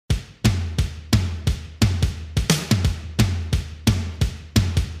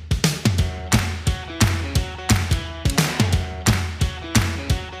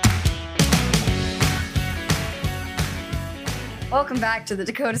Welcome back to the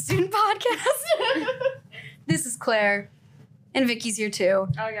Dakota Student Podcast. This is Claire, and Vicky's here too.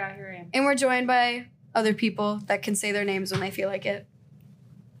 Oh yeah, here I am. And we're joined by other people that can say their names when they feel like it.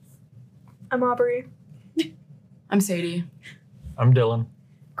 I'm Aubrey. I'm Sadie. I'm Dylan.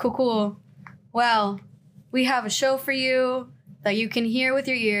 Cool. Well, we have a show for you that you can hear with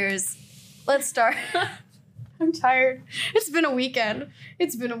your ears. Let's start. I'm tired. It's been a weekend.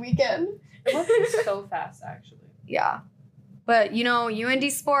 It went so fast, actually. Yeah. But, you know, UND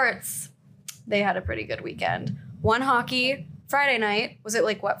Sports, they had a pretty good weekend. Won hockey Friday night. Was it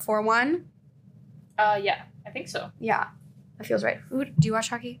like, what, 4-1? Yeah, I think so. Yeah. That feels right. Do you watch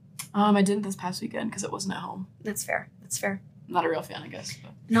hockey? I didn't this past weekend because it wasn't at home. That's fair. That's fair. I'm not a real fan, I guess.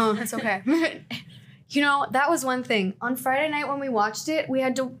 But. No, that's okay. You know, that was one thing. On Friday night when we watched it, we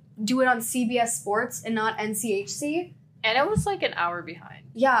had to do it on CBS Sports and not NCHC. And it was like an hour behind.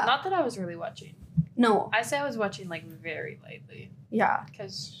 Yeah. Not that I was really watching. No. I say I was watching like very lightly. Yeah.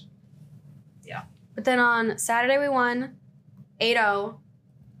 Because, But then on Saturday we won 8-0.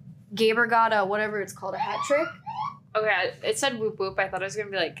 Gaber got a, whatever it's called, a hat trick. okay, it said whoop whoop. I thought it was going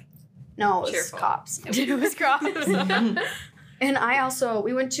to be like, No, it was Cheerful. cops. It was cops. And I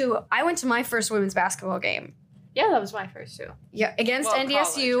went to my first women's basketball game. yeah, that was my first too. Yeah, against Well, NDSU.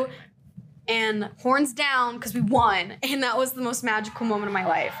 college, anyway. And horns down because we won. And that was the most magical moment of my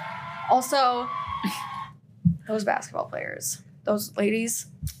life. Also, those basketball players, those ladies,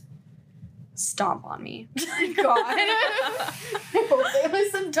 stomp on me. God. I hope they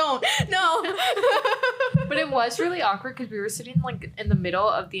listen. Don't. No. But it was really awkward because we were sitting like in the middle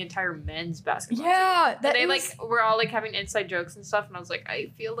of the entire men's basketball team. Yeah. And they were all like having inside jokes and stuff. And I was like,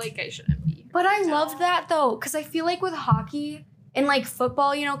 I feel like I shouldn't be here. But I right now. loved that though, because I feel like with hockey and like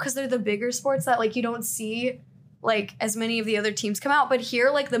football, you know, because they're the bigger sports that like you don't see like as many of the other teams come out. But here,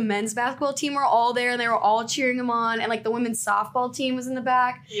 like the men's basketball team were all there and they were all cheering them on. And like the women's softball team was in the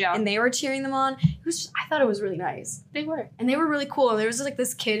back Yeah, and they were cheering them on. It was just, I thought it was really nice. they were. And they were really cool. And there was like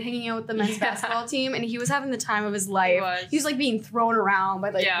this kid hanging out with the men's Yeah. basketball team and he was having the time of his life. He was. like being thrown around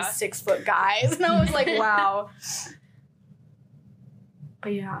by like Yeah. the 6-foot guys. And I was like, wow.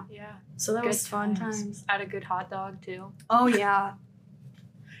 But yeah, Yeah. so that Good was fun times. I had a good hot dog too. Oh yeah.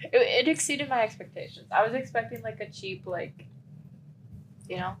 It exceeded my expectations. I was expecting like a cheap, like,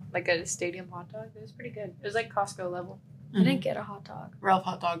 you know, like a stadium hot dog. It was pretty good. It was like Costco level. I didn't get a hot dog. Ralph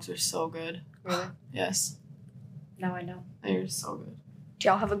hot dogs are so good. Really? Yes, Now I know. they're so good. Do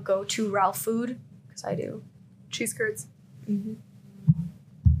y'all have a go-to Ralph food? Because I do. Cheese curds. Mm-hmm.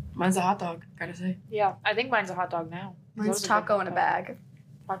 Mine's a hot dog, gotta say. Yeah, I think mine's a hot dog now. That Mine's was a good taco hot in a dog. bag.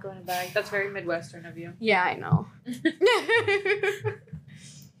 Taco in a bag. That's very Midwestern of you. Yeah, I know.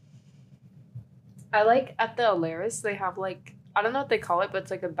 I like at the Alaris, they have like, I don't know what they call it, but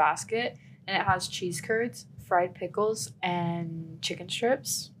it's like a basket and it has cheese curds, fried pickles, and chicken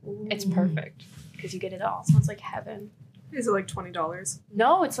strips. It's Mm. perfect because you get it all. Sounds like heaven. Is it like $20?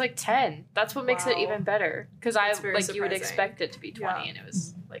 No, it's like 10. That's what makes it Wow. even better. Because I That's very like you would surprising. expect it to be 20 Yeah. and it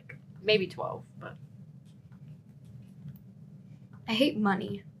was like maybe 12, but I hate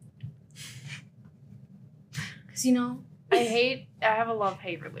money. Because, you know, I have a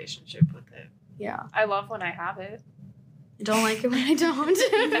love-hate relationship with it. yeah. I love when I have it. I don't like it when I don't.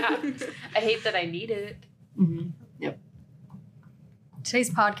 Yeah. I hate that I need it. Mm-hmm. Today's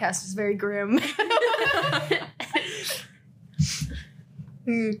podcast is very grim.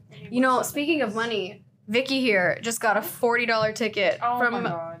 You know, speaking of money, Vicky here just got a $40 ticket Oh from my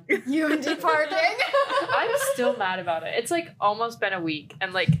god. UND parking. I'm still mad about it. It's like almost been a week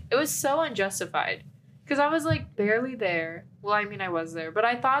and like it was so unjustified because I was like barely there. Well, I mean I was there, but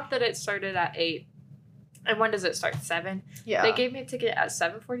I thought that it started at 8. And when does it start? 7? Yeah. They gave me a ticket at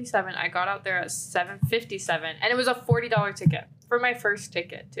 7:47. I got out there at 7:57 and it was a $40 ticket for my first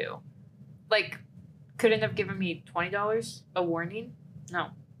ticket too. Like couldn't have given me $20 a warning? No.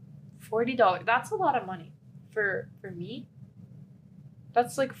 $40. That's a lot of money for me.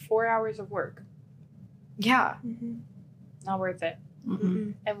 That's like 4 hours of work. Yeah. Mm-hmm. Not worth it.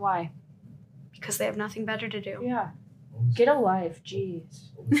 Mm-hmm. And why? Because they have nothing better to do. Yeah. Get a life, jeez.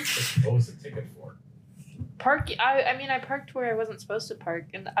 What was the ticket for? I mean I parked where I wasn't supposed to park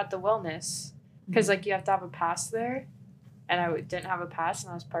at the wellness because like you have to have a pass there, and I didn't have a pass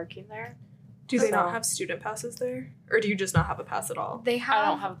and I was parking there. Do they So- not have student passes there? Or do you just not have a pass at all? They have. I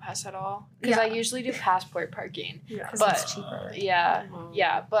don't have a pass at all because I usually do passport parking. Yeah. Because but- it's cheaper. Yeah, Wow.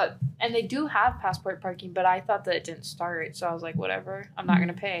 yeah, but and they do have passport parking, but I thought that it didn't start, so I was like, whatever, I'm not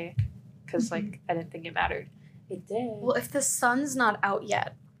gonna pay because like I didn't think it mattered. It did. Well, if the sun's not out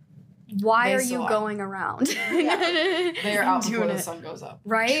yet, why They are still you are. going around? They are out before Doing the it. sun goes up.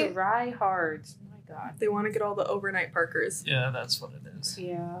 Right? Try hard. Oh my God. They want to get all the overnight parkers. Yeah, that's what it is.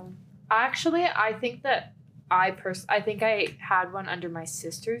 Yeah. Actually, I think that I think I had one under my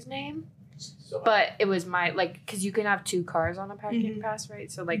sister's name, So, but it was my, like, because you can have 2 cars on a parking Mhm. pass, right?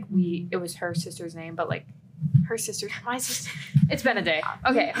 So, like, it was her sister's name, but, like, my sister, it's been a day.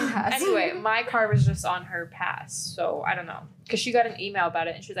 Okay. It has. Anyway, my car was just on her pass, so I don't know. Because she got an email about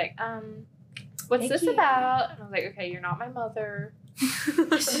it, and she was like, what's this Vicky. about? And I was like, okay, you're not my mother.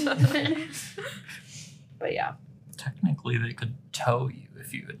 But yeah. technically, they could tow you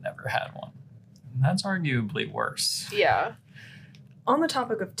if you had never had one. And that's arguably worse. Yeah. On the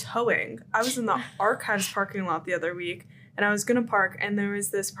topic of towing, I was in the Archives parking lot the other week, and I was gonna park, and there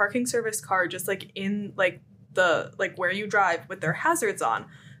was this parking service car just like in like the like where you drive with their hazards on.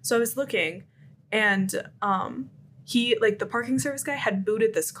 So I was looking, and he like the parking service guy had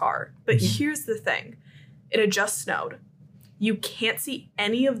booted this car. But here's the thing, it had just snowed. You can't see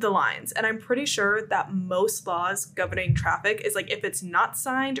any of the lines, and I'm pretty sure that most laws governing traffic is like if it's not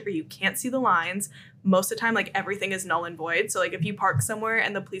signed or you can't see the lines, most of the time like everything is null and void. So like if you park somewhere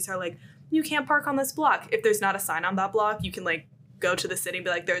and the police are like, you can't park on this block, if there's not a sign on that block, you can like go to the city and be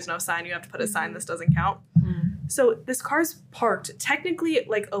like, there's no sign, you have to put a sign, this doesn't count. So this car's parked technically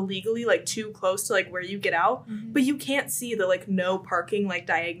like illegally like too close to like where you get out, but you can't see the like no parking like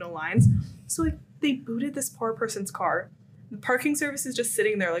diagonal lines. So like they booted this poor person's car. The parking service is just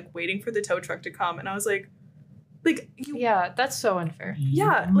sitting there like waiting for the tow truck to come, and I was like you Yeah, that's so unfair.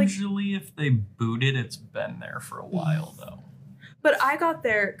 Yeah, like- Usually, if they boot it, it's been there for a while, though. But I got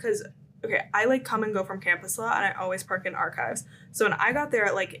there because, okay, I like come and go from campus a lot, and I always park in Archives. So when I got there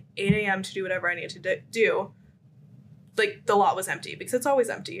at like 8 a.m. to do whatever I needed to do, like the lot was empty because it's always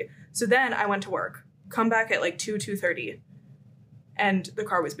empty. So then I went to work, come back at like 2:30, and the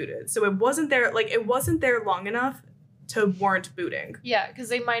car was booted. So it wasn't there long enough to warrant booting. Yeah, because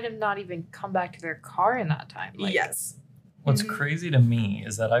they might have not even come back to their car in that time. Like, Yes. What's Mhm. crazy to me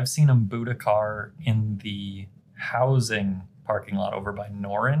is that I've seen them boot a car in the housing parking lot over by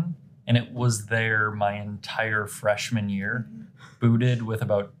Norin, and it was there my entire freshman year, booted with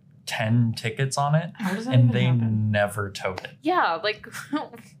about 10 tickets on it, How does that and even they happen? never towed it. Yeah, like,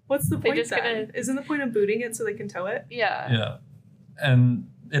 What's the They point just then? gonna- Isn't the point of booting it so they can tow it? yeah. Yeah. And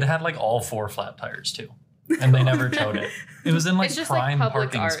it had like all 4 flat tires too. And they never towed it. It was in like It's just, like, prime public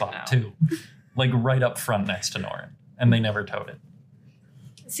parking art spot now. too. Like right up front next to Norin. And they never towed it.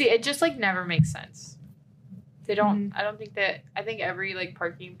 See, it just like never makes sense. They don't. I don't think that. I think every like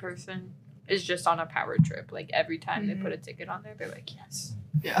parking person is just on a power trip. Like every time they put a ticket on there, they're like, yes,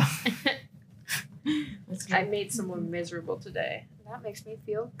 Yeah. That's good. I made someone miserable today. That makes me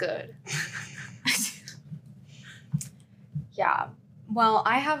feel good. Yeah. Well,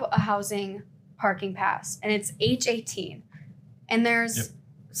 I have a housing parking pass, and it's H18. And there's Yep.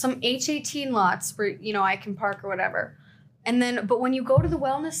 some H18 lots where, you know, I can park or whatever. And then, but when you go to the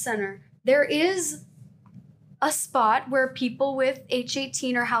wellness center, there is a spot where people with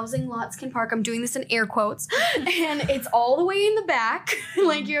H18 or housing lots can park. I'm doing this in air quotes. And it's all the way in the back.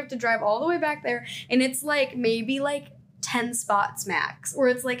 Like you have to drive all the way back there. And it's like maybe like 10 spots max, where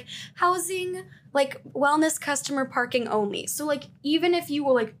it's like housing, like wellness customer parking only. So like even if you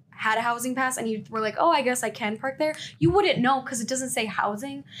were like had a housing pass and you were like, oh, I guess I can park there, you wouldn't know because it doesn't say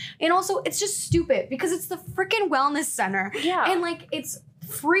housing. And also it's just stupid because it's the freaking wellness center. Yeah. And like it's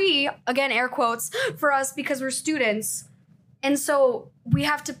free, again, air quotes, for us because we're students. And so we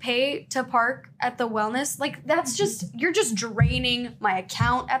have to pay to park at the wellness. Like that's just, you're just draining my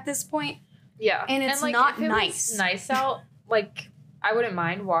account at this point. Yeah. And it's like, not if it nice. was nice out, like I wouldn't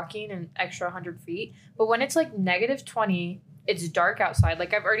mind walking an extra 100 feet. But when it's like -20, it's dark outside.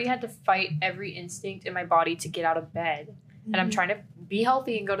 Like I've already had to fight every instinct in my body to get out of bed. And I'm trying to be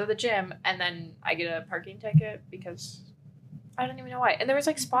healthy and go to the gym. And then I get a parking ticket because I don't even know why. And there was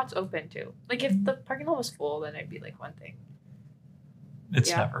like spots open too. Like if the parking lot was full, then I'd be like one thing. It's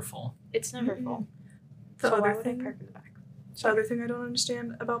Yeah. never full. It's never Mhm. full. The so why other would thing- I park in the back? The other thing I don't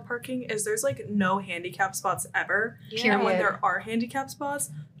understand about parking is there's like no handicap spots ever. Period. And when there are handicap spots,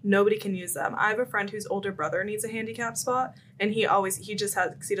 nobody can use them. I have a friend whose older brother needs a handicap spot, and he just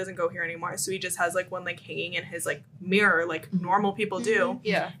has, because he doesn't go here anymore, so he just has like one like hanging in his like mirror like normal people do.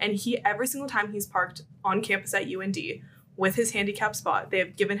 Yeah. And he, every single time he's parked on campus at UND with his handicap spot, they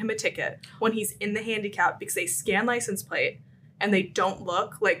have given him a ticket when he's in the handicap because they scan license plate and they don't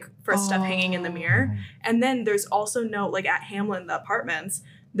look like for stuff hanging in the mirror. And then there's also no, like at Hamlin, the apartments,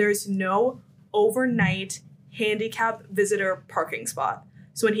 there's no overnight handicap visitor parking spot.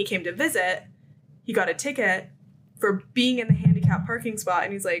 So when he came to visit, he got a ticket for being in the handicap parking spot,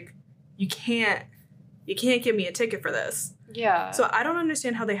 and he's like, you can't give me a ticket for this. Yeah. So I don't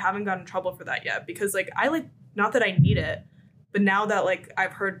understand how they haven't gotten in trouble for that yet, because like I like, not that I need it, but now that like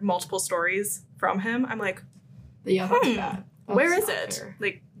I've heard multiple stories from him, I'm like, Yeah, that's bad. where That's is not it? fair.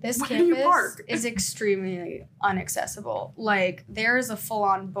 Like, This where do you campus park? is extremely unaccessible. Like, there's a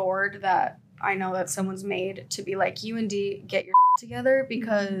full-on board that I know that someone's made to be like, UND, get your together,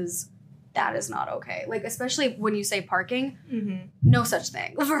 because that is not okay. Like, especially when you say parking, no such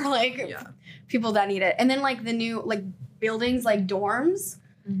thing for like Yeah. people that need it. And then like the new like buildings, like dorms.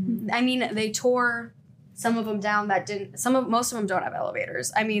 I mean, they tore some of them down that didn't. Most of them don't have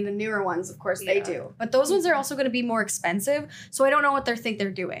elevators. I mean, the newer ones, of course, they Yeah. do. But those ones are also going to be more expensive. So I don't know what they think they're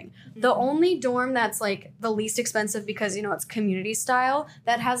doing. The only dorm that's like the least expensive, because you know it's community style,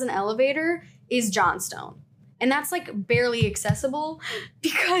 that has an elevator is Johnstone. And that's like barely accessible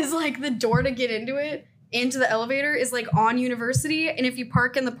because like the door to get into the elevator is like on University. And if you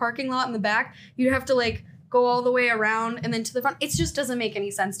park in the parking lot in the back, you'd have to like go all the way around and then to the front. It just doesn't make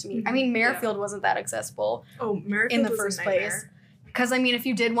any sense to me. I mean, Merrifield wasn't that accessible Oh, Merrifield in the was a first nightmare. place. Because I mean, if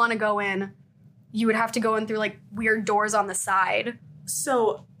you did want to go in, you would have to go in through like weird doors on the side.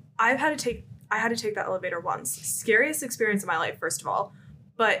 So I had to take that elevator once. Scariest experience of my life, first of all.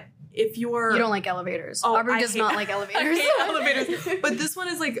 But if you're You don't like elevators. Oh, Aubrey I does hate- not like I elevators. hate elevators. But this one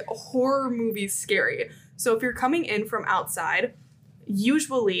is like horror movie scary. So if you're coming in from outside,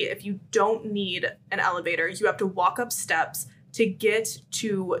 usually if you don't need an elevator, you have to walk up steps to get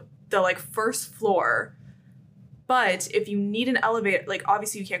to the like first floor. But if you need an elevator, like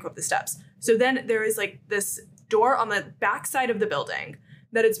obviously you can't go up the steps. So then there is like this door on the back side of the building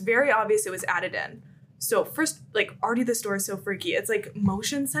that it's very obvious it was added in. So first, like already this door is so freaky. It's like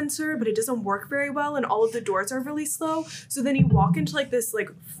motion sensor, but it doesn't work very well, and all of the doors are really slow. So then you walk into like this like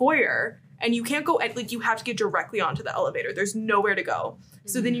foyer, and you can't go like you have to get directly onto the elevator. There's nowhere to go.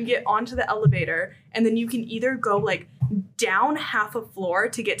 So then you get onto the elevator, and then you can either go like down half a floor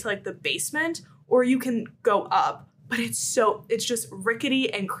to get to like the basement, or you can go up. But it's just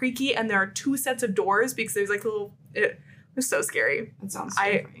rickety and creaky, and there are two sets of doors because there's like little. It was so scary. That sounds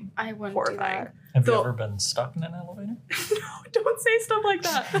I- terrifying. I wouldn't Horrifying. do that. Have you So- ever been stuck in an elevator? No, don't say stuff like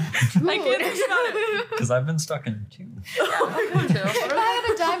that. I can't think about it. Because I've been stuck in two. Oh my God. If I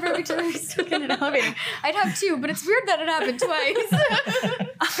had a dime for every time I was stuck in an elevator, I'd have two, but it's weird that it happened twice.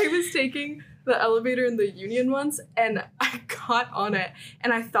 I was taking the elevator in the Union once, and I got on it,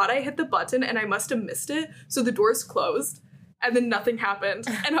 and I thought I hit the button, and I must have missed it, so the doors closed, and then nothing happened,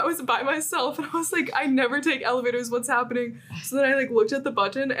 and I was by myself, and I was like, I never take elevators, what's happening? So then I like looked at the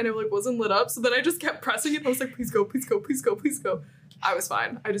button, and it like wasn't lit up, so then I just kept pressing it, and I was like, please go, please go, please go, please go. I was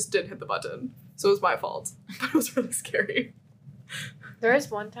fine. I just didn't hit the button, so it was my fault, but it was really scary. There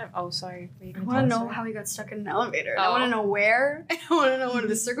was one time. Oh, sorry. Were you I gonna want to tell know us? how he got stuck in an elevator. I Oh. want to know where. I want to know what are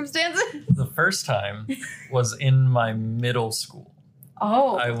the circumstances. The first time was in my middle school.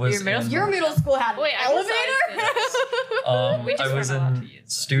 Oh, I was Your middle in, your middle school had an Wait, I guess elevator? We just I was weren't allowed in to use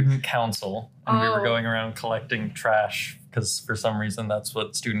it. student council, and we were Oh. going around collecting trash because for some reason that's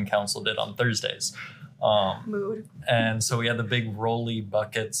what student council did on Thursdays. Mood. And so we had the big rolly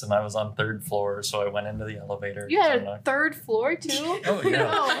buckets, and I was on third floor, so I went into the elevator. You had and a third floor too. Oh, yeah.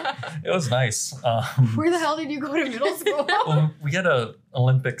 No. It was nice. Where the hell did you go to middle school? Well, we had a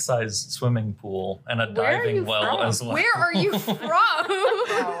Olympic-sized swimming pool and a Where are diving you well from? as well. Where are you from?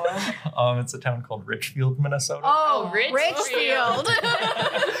 It's a town called Richfield, Minnesota. Oh, Richfield. Richfield.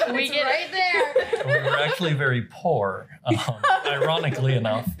 We It's get right there. We were actually very poor. Ironically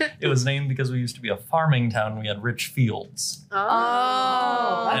enough, it was named because we used to be a farming town. We had rich fields,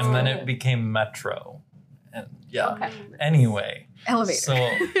 Oh, that's and then cool. it became metro. And yeah. Okay. Anyway, Elevator. so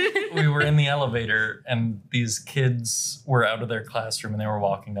we were in the elevator, and these kids were out of their classroom, and they were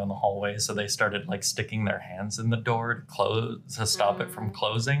walking down the hallway. So they started like sticking their hands in the door to close to stop it from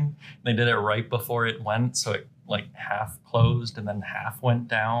closing. They did it right before it went, so it like half closed and then half went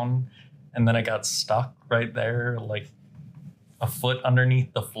down, and then it got stuck right there, like a foot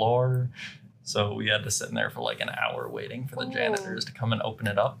underneath the floor. So we had to sit in there for like an hour waiting for the janitors to come and open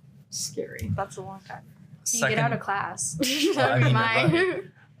it up. Scary. That's a long time. You get out of class. I mean,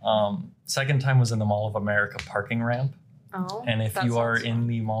 Mine. Second time was in the Mall of America parking ramp. Oh. And if that you are sounds in fun.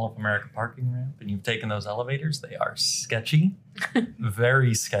 the Mall of America parking ramp and you've taken those elevators, they are sketchy,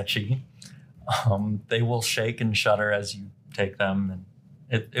 very sketchy. They will shake and shudder as you take them,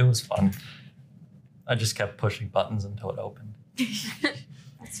 and it was fun. I just kept pushing buttons until it opened.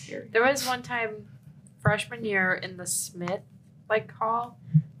 That's scary. There was one time, freshman year in the Smith hall,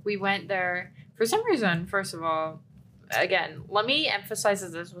 we went there for some reason. First of all, again, let me emphasize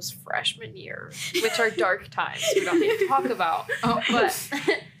that this was freshman year, which are dark times we don't need to talk about. Oh, But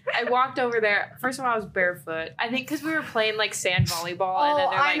I walked over there. First of all, I was barefoot. I think because we were playing like sand volleyball, and then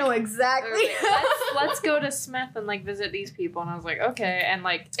they're like, I know they were exactly. like, let's go to Smith and like visit these people. And I was like, okay. And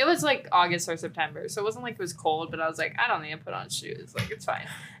like it was like August or September, so it wasn't like it was cold, but I was like, I don't need to put on shoes. Like it's fine.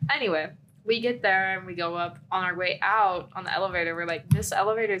 Anyway, we get there and we go up. On our way out on the elevator, we're like, this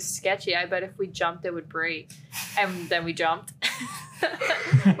elevator is sketchy. I bet if we jumped, it would break. And then we jumped.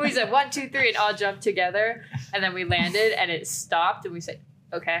 We said 1, 2, 3, and all jumped together. And then we landed and it stopped. And we said,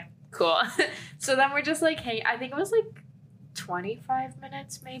 okay, cool. So then we're just like hanging. I think it was like 25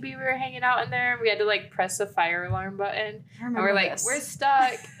 minutes maybe we were hanging out in there. We had to like press the fire alarm button. And we're like, we're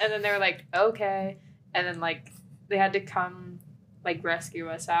stuck. And then they were like, okay. And then like they had to come like rescue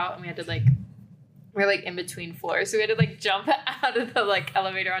us out, and we had to like we're like in between floors, so we had to like jump out of the like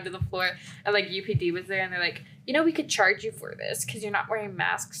elevator onto the floor, and like UPD was there, and they're like, you know, we could charge you for this because you're not wearing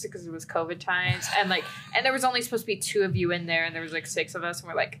masks because it was COVID times, and like and there was only supposed to be 2 of you in there, and there was like 6 of us, and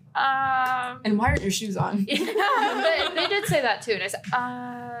we're like And why aren't your shoes on? Yeah, they did say that too, and I said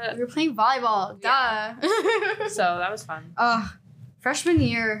We were playing volleyball. Yeah. Duh. so that was fun. Freshman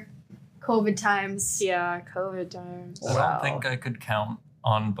year, COVID times. Yeah, COVID times. I Wow. don't think I could count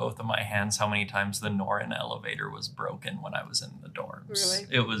on both of my hands how many times the Norin elevator was broken when I was in the dorms.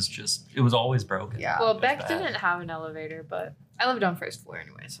 Really? It was always broken. Yeah. Well, It was Beck bad. didn't have an elevator, but I lived on first floor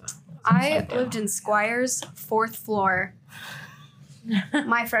anyway, so. I Okay. lived in Squires, 4th floor,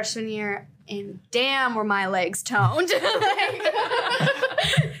 my freshman year, and damn were my legs toned.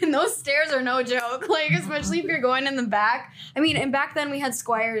 And those stairs are no joke, like especially if you're going in the back. I mean, and back then we had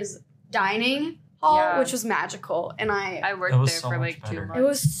Squires dining hall, Yeah. which was magical, and I worked It was there so for much like 2 better. months. it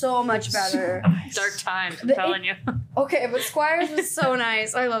was so much better. Nice. Dark times, I'm The- telling you. Okay, but Squires was so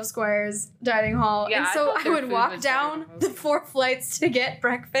nice. I love Squires dining hall. Yeah, and I so thought I their would food walk was better down than most. the 4 flights to get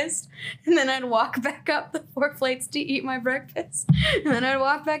breakfast, and then I'd walk back up the 4 flights to eat my breakfast, and then I'd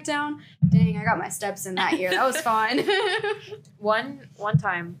walk back down. Dang, I got my steps in that year. That was fun. One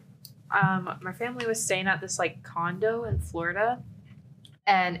time, my family was staying at this like condo in Florida,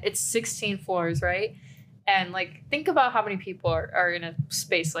 and it's 16 floors, right? And like think about how many people are in a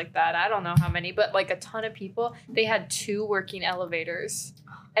space like that. I don't know how many, but like a ton of people. They had 2 working elevators.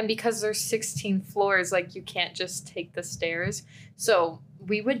 And because there's 16 floors, like you can't just take the stairs. So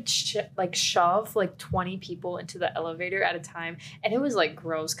we would shove like 20 people into the elevator at a time. And it was like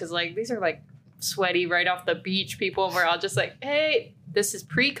gross because like these are like sweaty right off the beach people. And we're all just like, hey, this is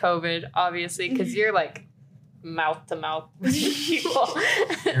pre-COVID, obviously, because you're like mouth to mouth with people.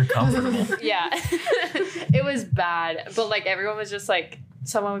 You're comfortable. Yeah. It was bad. But like everyone was just like,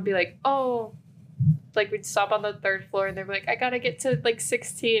 someone would be like, oh, like we'd stop on the 3rd floor and they'd be like, I gotta get to like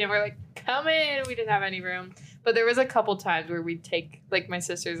 16. And we're like, come in. We didn't have any room. But there was a couple times where we'd take like my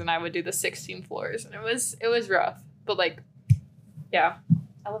sisters and I would do the 16 floors. And it was rough. But like, yeah,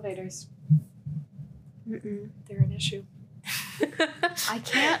 elevators, Mm-mm. they're an issue. I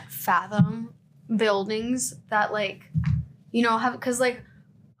can't fathom buildings that like, you know, have, because like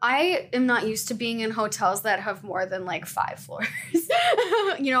I am not used to being in hotels that have more than like 5 floors.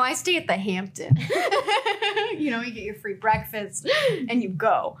 You know, I stay at the Hampton. You know, you get your free breakfast and you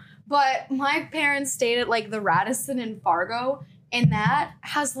go. But my parents stayed at like the Radisson in Fargo, and that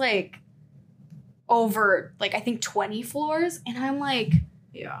has like over like I think 20 floors, and I'm like,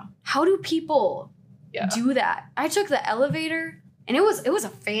 Yeah. how do people Yeah. do that? I took the elevator, and it was a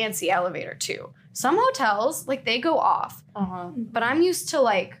fancy elevator too. Some hotels like they go off, Uh-huh. but I'm used to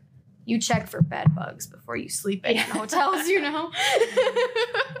like you check for bed bugs before you sleep in hotels. You know,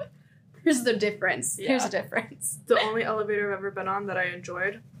 here's the difference. Here's Yeah. the difference. The only elevator I've ever been on that I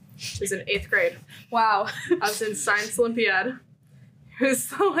enjoyed was in 8th grade. Wow. I was in Science Olympiad. It was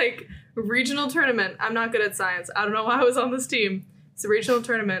the like regional tournament. I'm not good at science. I don't know why I was on this team. It's a regional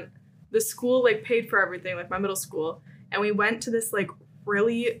tournament. The school like paid for everything, like my middle school, and we went to this like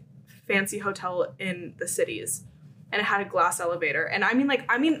really fancy hotel in the cities, and it had a glass elevator. And I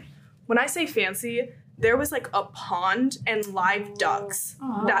mean, when I say fancy, there was like a pond and live ducks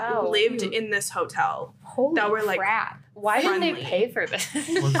Oh, that wow. lived in this hotel. Holy That were, like, crap. Why didn't Friendly. they pay for this?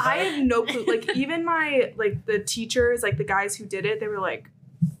 Was I that- had no clue. Like even my like the teachers, like the guys who did it, they were like,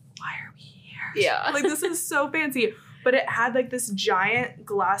 "Why are we here?" Yeah. Like this is so fancy. But it had like this giant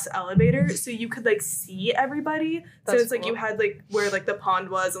glass elevator, so you could like see everybody. So That's it's like cool. you had like where like the pond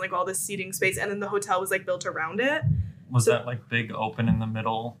was and like all this seating space, and then the hotel was like built around it. Was So- that like big open in the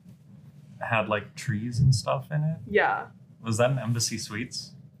middle? Had like trees and stuff in it? Yeah, Was that an Embassy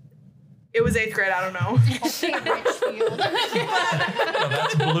Suites? it was 8th grade. I don't know. Okay, Richfield. No,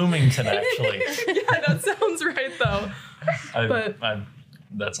 that's Bloomington actually. Yeah, that sounds right though. I,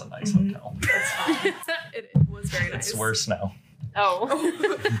 that's a nice Mhm. hotel. It was very nice. It's worse now. Oh.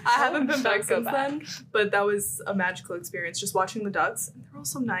 I haven't been back Don't go since then, but that was a magical experience. Just watching the ducks, and they're all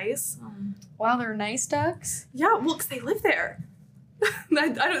so nice. Wow, they're nice ducks. Yeah, well, because they live there.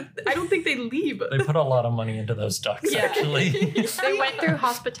 I don't think they leave. They put a lot of money into those ducks, Yeah. actually. They went through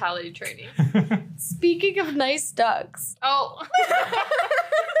hospitality training. Speaking of nice ducks, Oh.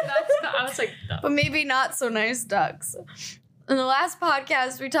 I was like, no. but maybe not so nice ducks. In the last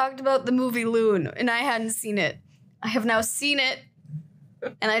podcast, we talked about the movie Loon, and I hadn't seen it. I have now seen it,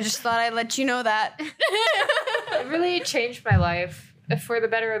 and I just thought I'd let you know that. It really changed my life. If for the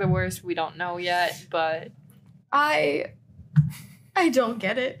better or the worse, we don't know yet, but I don't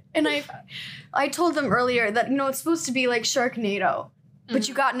get it. And I told them earlier that, you know, it's supposed to be like Sharknado, but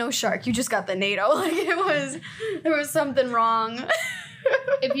you got no shark. You just got the NATO. Like there was something wrong.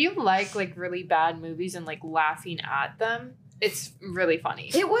 if you like really bad movies and like laughing at them, it's really funny.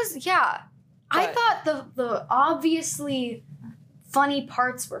 It was, yeah. I But- thought the obviously funny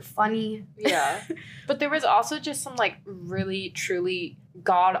parts were funny. Yeah. But there was also just some like really truly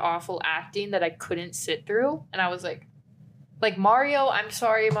god awful acting that I couldn't sit through. And I was like Mario, I'm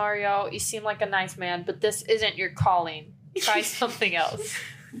sorry, Mario. You seem like a nice man, but this isn't your calling. Try something else.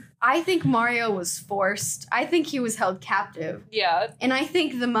 I think Mario was forced. I think he was held captive. Yeah. And I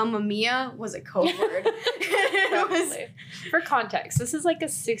think the Mamma Mia was a code word. It was, Probably. For context, this is like a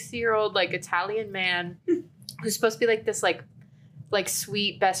 60-year-old like Italian man who's supposed to be like this like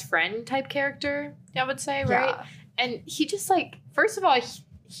sweet best friend type character, I would say, right? yeah. And he just like, first of all,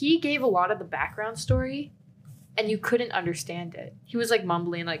 he gave a lot of the background story and you couldn't understand it. He was like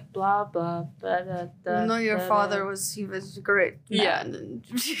mumbling like blah blah blah blah. I know your blah, father blah. was a great Yeah. man.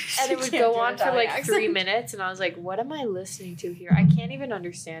 And it would go on for like 3 minutes and I was like, what am I listening to here? I can't even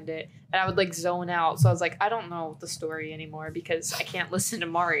understand it. And I would like zone out. So I was like, I don't know the story anymore because I can't listen to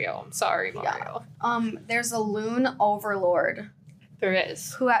Mario. I'm sorry, Mario. There's a loon overlord There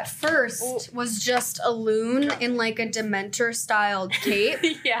is. who at first was just a loon in like a Dementor styled cape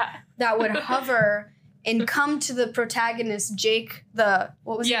Yeah. that would hover and come to the protagonist Jake, the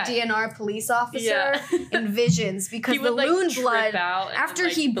Yeah. DNR police officer, Yeah. in visions because He the would like loon trip blood out and after then,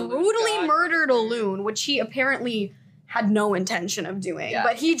 like, he the loon brutally dog- murdered a loon, which he apparently had no intention of doing. Yeah.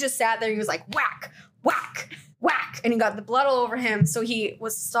 But he just sat there and he was like, whack, whack, whack. And he got the blood all over him. So he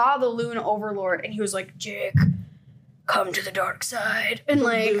saw the loon overlord and he was like, Jake, come to the dark side. And The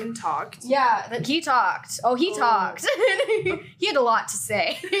like, loon talked. yeah, that he talked. Oh, he Oh. talked. He had a lot to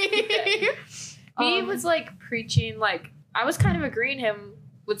say. He was like preaching, like, I was kind of agreeing him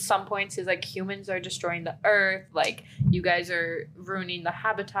with some points. He's like, humans are destroying the earth. Like, you guys are ruining the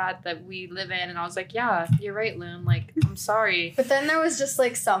habitat that we live in. And I was like, yeah, you're right, Loon. Like, I'm sorry. But then there was just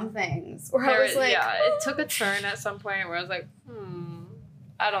like some things where I was like, yeah, it took a turn at some point where I was like,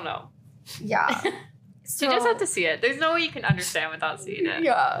 I don't know. yeah. So you just have to see it. There's no way you can understand without seeing it.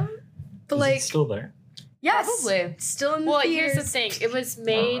 Yeah. But Is like, it still there? yes, Probably. still in the Well, theaters. here's the thing. It was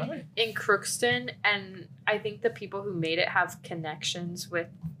made Alright. in Crookston, and I think the people who made it have connections with,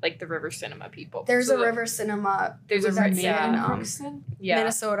 like, the River Cinema people. There's So a River Cinema. There's a that's River- in yeah. Crookston? Yeah.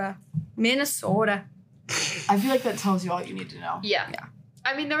 Minnesota. Minnesota. I feel like that tells you all you need to know. Yeah. Yeah.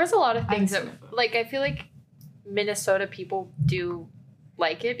 I mean, there was a lot of I things haven't that, seen it, but- like, I feel like Minnesota people do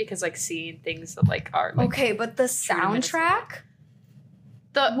like it because, like, seeing things that, like, are, like, Okay, but the true to Minnesota. soundtrack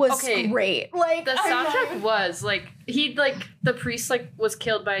the was okay. great. Like The I'm not soundtrack even- was like the priest like was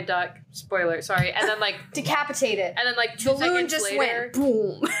killed by a duck. Spoiler, sorry. And then like decapitated. like The 2 loon seconds just later, went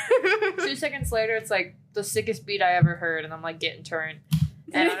boom. 2 seconds later, it's like the sickest beat I ever heard, and I'm like getting turned,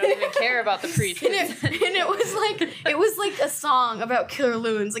 and I don't even care about the priest. And it was like a song about killer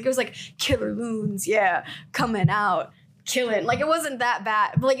loons. Like it was like killer loons, yeah, coming out, killing. Like it wasn't that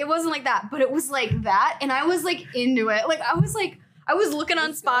bad. Like it wasn't like that, but it was like that, and I was like into it. Like I was looking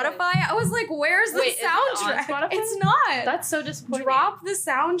on It's good. Spotify. I was like, "Where's the Wait, is it on soundtrack?" Spotify? It's not. That's so disappointing. Drop the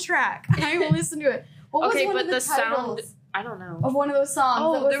soundtrack. I will listen to it. What was Okay, one but of the, the sound- titles I don't know. of one of those songs?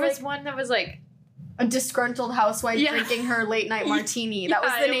 Oh, that there was like one that was like a disgruntled housewife Yeah. drinking her late night martini. That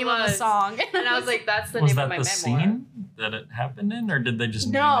was Yeah, the it name of the was. song. and I was like, that's the Was name that of my the memoir. scene that it happened in, or did they just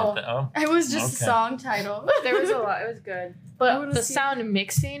No. name it? Oh, it was just a Okay. song title. There was a lot. It was good. I But would've the seen- sound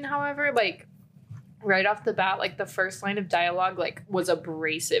mixing, however, like right off the bat, like the first line of dialogue, like was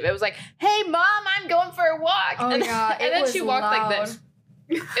abrasive. It was like, "Hey, mom, I'm going for a walk." Oh, and, yeah, and it then was she walked like loud.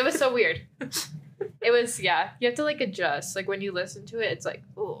 this. It was so weird. It was You have to like adjust. Like when you listen to it, it's like,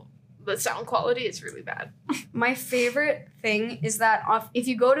 oh, the sound quality is really bad. My favorite thing is that if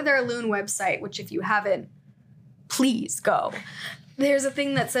you go to their Loon website, which if you haven't, please go. there's a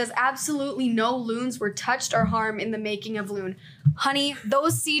thing that says absolutely no loons were touched or harmed in the making of Loon. Honey,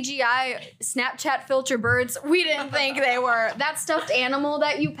 those CGI Snapchat filter birds, we didn't think they were. That stuffed animal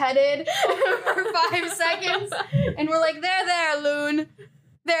that you petted for 5 seconds, and we're like, they're there, Loon.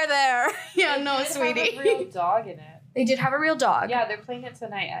 They're there. Yeah, They no, did sweetie. have a real dog in it. They did have a real dog. Yeah, they're playing it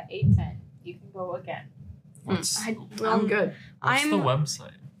tonight at 8:10. You can go again. What's, I'm good. what's the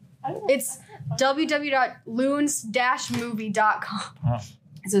website? I don't know. It's I can't find it. www.loons-movie.com.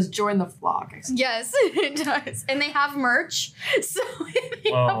 It says join the flock. Yes, it does. And they have merch. So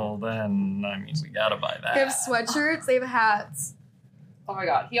Well, then, I mean, we gotta buy that. they have sweatshirts, they have hats. Oh my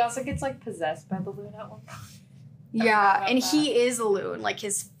god. He also gets like possessed by the loon at one point. Yeah, about and that. he is a loon. Like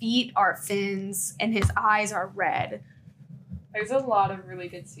his feet are fins and his eyes are red. There's a lot of really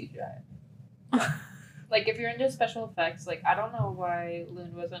good CGI. Like if you're into special effects, like I don't know why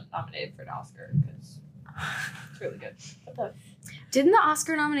Loon wasn't nominated for an Oscar because it's really good. But Didn't the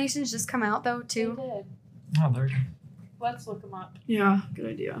Oscar nominations just come out though they too? did. Oh, there you go. Let's look them up. Yeah, good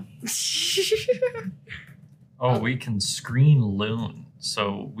idea. Oh, we can screen Loon.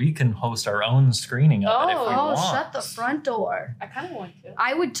 So we can host our own screening of it if we Oh, want. shut the front door. I kind of want to.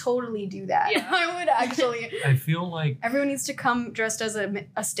 I would totally do that. Yeah. I would actually. I feel like, Everyone needs to come dressed as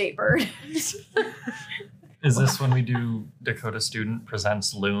a state bird. is this when we do Dakota Student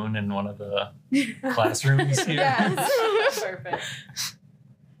Presents Loon in one of the classrooms here? Yes. Perfect.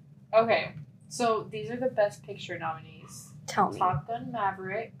 Okay, so these are the Best Picture nominees: Tell me. Top Gun: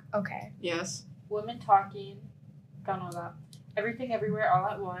 Maverick, Okay. Yes. Women Talking, don't know that. Everything Everywhere All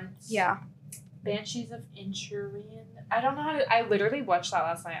at Once. Yeah. Banshees of Inisherin. I don't know how to. I literally watched that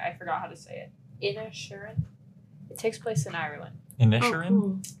last night. I forgot how to say it. Inisherin. It takes place in Ireland. Inisherin?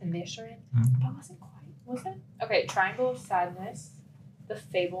 cool. Inisherin. Mhm. That wasn't quite. Was it? Okay. Triangle of Sadness. The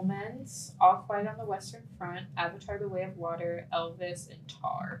Fablemans. All Quiet on the Western Front. Avatar: The Way of Water. Elvis and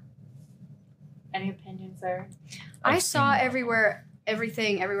Tar. Any opinions there? I I've saw seen that.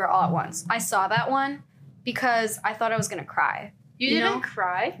 Everything Everywhere All at Once. I saw that one because I thought I was gonna cry. You You didn't know?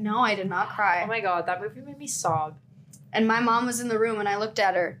 cry? No, I did not cry. Oh my god, that movie made me sob. And my mom was in the room and I looked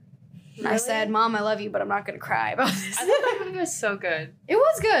at her and I Really? said, "Mom, I love you, but I'm not gonna cry about this." I thought that movie was so good. It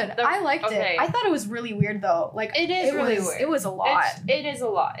was good. The- I liked okay. it. I thought it was really weird though. Like It is really was, weird. It was a lot. It is a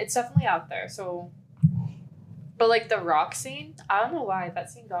lot. It's definitely out there. So, but like the rock scene, I don't know why that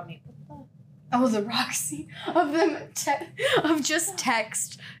scene got me. Oh, the rock scene of them of just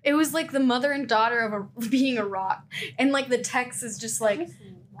text. It was like the mother and daughter of being a rock, and like the text is just like,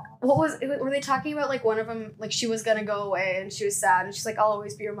 what was? Were they talking about like one of them? Like she was gonna go away and she was sad, and she's like, "I'll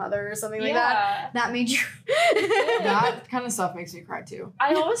always be your mother" or something like that. That made you. That kind of stuff makes me cry too.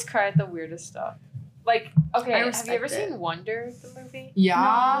 I always cry at the weirdest stuff. Like, okay, I have you respect ever it. seen Wonder, the movie? Yeah.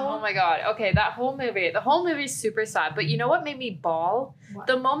 Oh my god. Okay, the whole movie is super sad. But you know what made me bawl? What?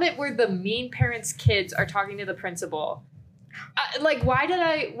 The moment where the mean parents' kids are talking to the principal. Like, why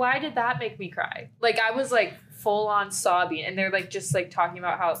did that make me cry? Like, I was like full on sobbing, and they're like just like talking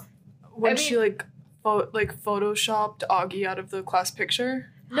about how When I she like photoshopped Augie out of the class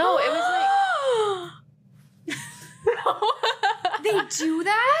picture. no, it was They do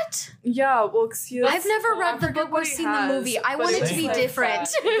that? Yeah, well, 'cause he, I've never read the forget book or what he seen the has, movie. I but want it it's to be like different.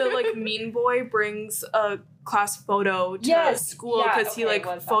 the like mean boy brings a class photo to Yes, school yeah, because he okay, like it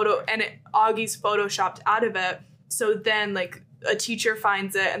was that photo part. and Augie's photoshopped out of it. So then like a teacher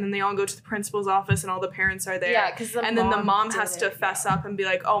finds it and then they all go to the principal's office and all the parents are there. yeah, because and then the mom has to fess up and be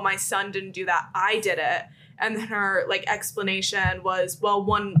like, "Oh, my son didn't do that. I did it." And then her like explanation was, "Well,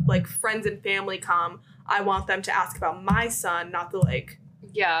 one like friends and family come. I want them to ask about my son, not the like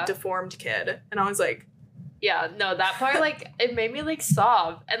Yeah, deformed kid." And I was like, yeah, no, that part like it made me like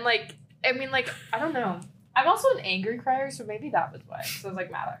sob and like I mean like I don't know. I'm also an angry crier, so maybe that was why. So I was like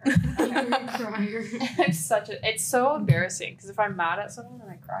mad at her. It's so embarrassing because if I'm mad at someone, then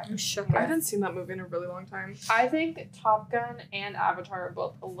I cry. I'm shook. I haven't seen that movie in a really long time. I think Top Gun and Avatar are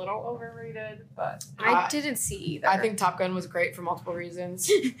both a little overrated, but I didn't see either. I think Top Gun was great for multiple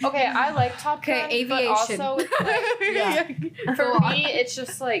reasons. okay, I like Top Gun. Okay, but aviation. also it's like, Yeah. for me, it's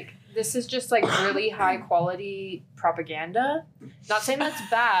just like this is just like really high quality propaganda. Not saying that's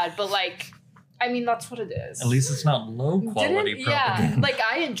bad, but like. I mean, that's what it is. At least it's not low quality Yeah, propaganda. like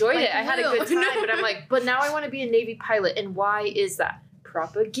I enjoyed Like, it. I had a good real. time, but I'm like, but now I want to be a Navy pilot, and why is that?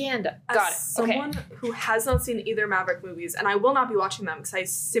 propaganda. As Got it. someone who has not seen either Maverick movies, and I will not be watching them because I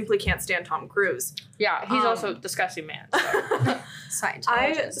simply can't stand Tom Cruise. Yeah, he's Um, also a disgusting man. So.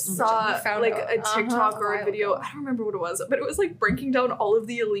 Scientologist. I saw We found like out. a TikTok or a while video. ago. I don't remember what it was, but it was like breaking down all of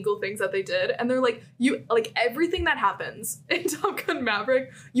the illegal things that they did, and they're like, you like everything that happens in Top Gun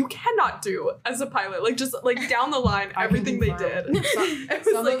Maverick, you cannot do as a pilot. Like just like down the line, I can everything they confirm. did. It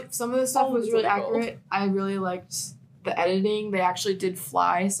was like Some of the stuff was really illegal. accurate. I really liked the editing. They actually did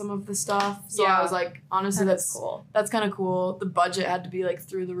fly some of the stuff. So Yeah. I was like, honestly, that's cool. That's kind of cool. The budget had to be like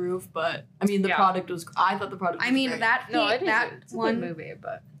through the roof, but I mean, the Yeah. product was. I thought the product. I was mean great. that No, it is. that It's a one good movie,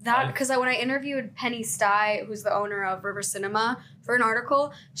 but that because when I interviewed Penny Stye, who's the owner of River Cinema, for an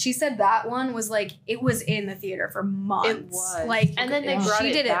article, she said that one was like it was in the theater for months. It was. Like, And then they Yeah. brought she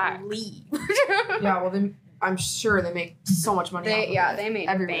it didn't back. leave. Yeah, well, I'm sure they make so much money. off of it. they made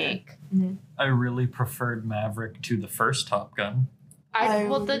Everywhere. bank. I really preferred Maverick to the first Top Gun. I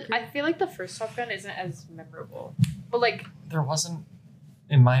well, would agree. I feel like the first Top Gun isn't as memorable, but like, There wasn't,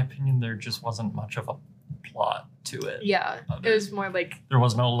 in my opinion, there just wasn't much of a plot to it. yeah, it was more like There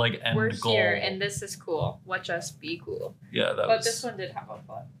was no like end we're goal. here and this is cool. Watch us be cool. Yeah, that But was. this one did have a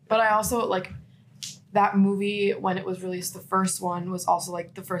plot. But I also like that movie when it was released. The first one was also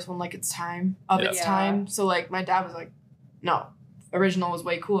like the first one like its time of Yeah. its Yeah. time. So like my dad was like, "No, original was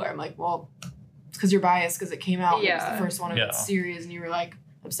way cooler." I'm like, "Well, it's because you're biased because it came out. And it was Yeah. the first one of Yeah. its series, and you were like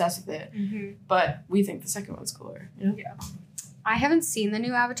obsessed with it." Mm-hmm. But we think the second one's cooler. You know? I haven't seen the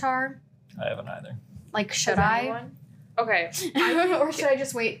new Avatar. I haven't either. Like, should Has I? anyone? Okay. Or should I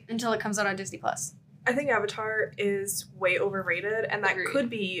just wait until it comes out on Disney Plus? I think Avatar is way overrated, and that Agreed. could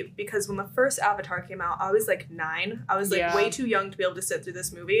be because when the first Avatar came out, I was like 9. I was like Yeah. way too young to be able to sit through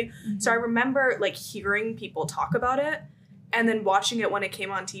this movie. So I remember like hearing people talk about it and then watching it when it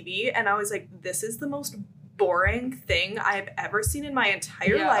came on TV, and I was like, this is the most boring thing I've ever seen in my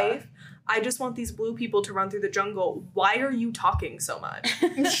entire Yeah. life. I just want these blue people to run through the jungle. Why are you talking so much?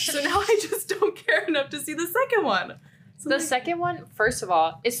 So now I just don't care enough to see the second one. So The like, second one, first of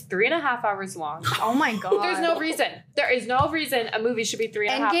all, is 3.5 hours long. Oh my god. There's no reason. There is no reason a movie should be 3.5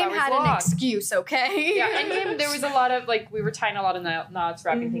 Endgame hours had long. an excuse, okay? Yeah, Endgame, there was a lot of, like, we were tying a lot of knots,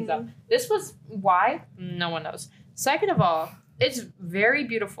 wrapping things up. This was, why? No one knows. Second of all, it's very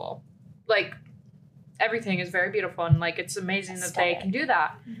beautiful. Like, everything is very beautiful, and, like, it's amazing that they can do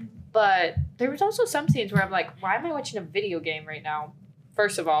that. But there was also some scenes where I'm like, why am I watching a video game right now?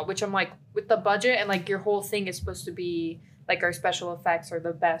 First of all, which I'm like, with the budget and, like, your whole thing is supposed to be, like, our special effects are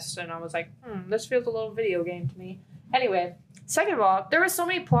the best. And I was like, this feels a little video game to me. Anyway, second of all, there were so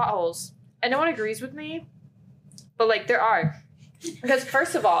many plot holes. And no one agrees with me, but, like, there are. Because,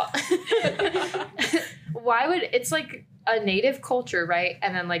 first of all, why would, it's like a native culture, right?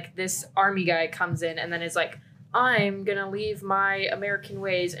 And then, like, this army guy comes in and then is like, I'm gonna leave my American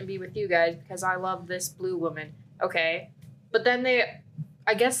ways and be with you guys because I love this blue woman. Okay. But then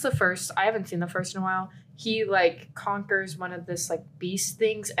I guess I haven't seen the first in a while. He, like, conquers one of this, like, beast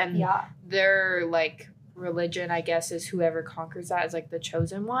things, and Yeah. their, like, religion, I guess, is whoever conquers that is, like, the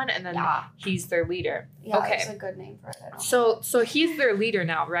chosen one, and then Yeah. he's their leader. Yeah, Okay. that's a good name for it. I don't So he's their leader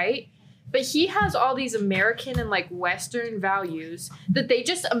now, right? But he has all these American and, like, Western values that they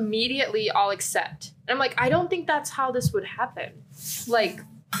just immediately all accept. And I'm like, I don't think that's how this would happen. Like,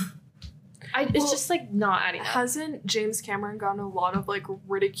 it's Well, just, like, not adding up. hasn't James Cameron gotten a lot of like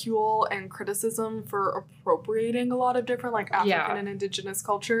ridicule and criticism for appropriating a lot of different like African Yeah. and indigenous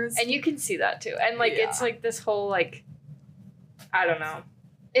cultures? And you can see that too. And, like, Yeah. it's, like, this whole, like, I don't know.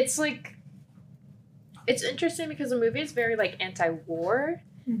 It's, like, it's interesting because the movie is very, like, anti-war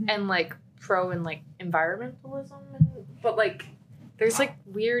Mhm. and, like, pro and, like, environmentalism. But, like, there's, like,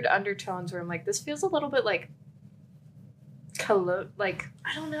 weird undertones where I'm like, this feels a little bit, like, like,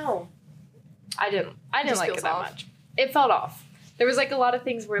 I don't know. I didn't Just like feels it that off. much. It felt off. There was, like, a lot of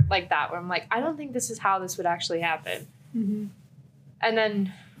things where, like, that where I'm like, I don't think this is how this would actually happen. Mhm. And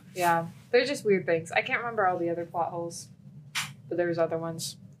then, yeah, there's just weird things. I can't remember all the other plot holes, but there's other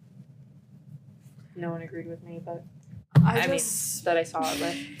ones. No one agreed with me, but I mean, just that I saw it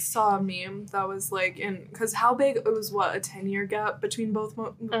with. saw a meme that was like because how big it was, what, a 10-year gap between both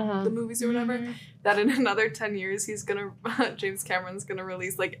Uh-huh. the movies or whatever, that in another 10 years he's gonna James Cameron's gonna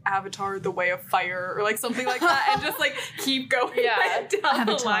release like Avatar The Way of Fire or like something like that and just like keep going Yeah. down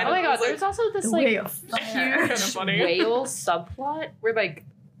the Avatar. line. Oh my And I god, was like, there's also this, The like, Way of Fire. Kinda huge funny. whale subplot where, like,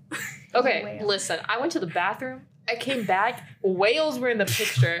 The okay, whale. listen, I went to the bathroom I came back, whales were in the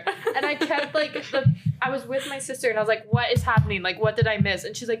picture, and I kept like I was with my sister, and I was like, "What is happening? Like, what did I miss?"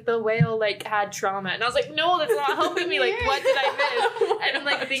 And she's like, "The whale like had trauma," and I was like, "No, that's not helping me. Like, what did I miss?" And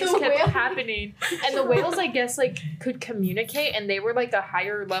like things kept happening, and the whales, I guess, like could communicate, and they were like a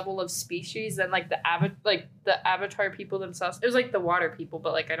higher level of species than like the Avatar people themselves. It was like the water people,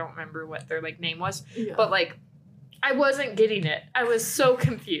 but like I don't remember what their like name was, Yeah. but like. I wasn't getting it. I was so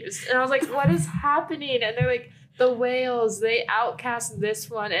confused. And I was like, what is happening? And they're like, the whales, they outcast this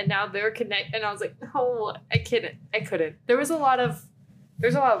one and now they're connected. And I was like, no, I couldn't. There was a lot of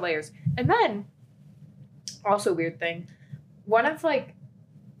layers. And then, also weird thing, one of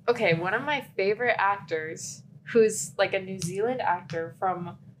my favorite actors, who's like a New Zealand actor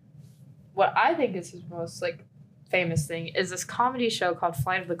from what I think is his most like famous thing, is this comedy show called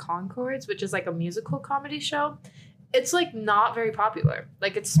Flight of the Conchords, which is like a musical comedy show. It's like not very popular.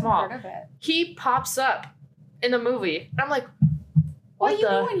 Like it's small. Heard of it. He pops up in the movie. And I'm like, What are you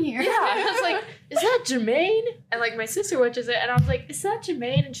doing here? Yeah. I was like, is that Jermaine? And like my sister watches it and I was like, is that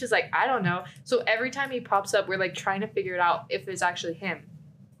Jermaine? And she's like, I don't know. So every time he pops up, we're like trying to figure it out if it's actually him.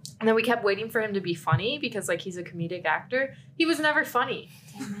 And then we kept waiting for him to be funny because like he's a comedic actor. He was never funny.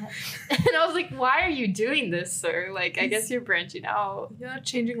 Damn it. And I was like, why are you doing this, sir? Like, I guess you're branching out. Yeah,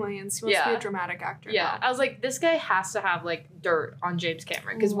 changing lanes. He wants to be Yeah. a dramatic actor. Yeah, now. I was like, this guy has to have like dirt on James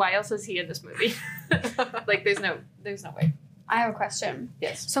Cameron because why else is he in this movie? Like, there's no way. I have a question.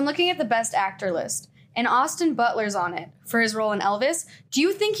 Yes. So I'm looking at the best actor list, and Austin Butler's on it for his role in Elvis. Do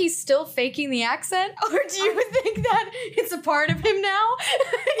you think he's still faking the accent, or do you think that it's a part of him now?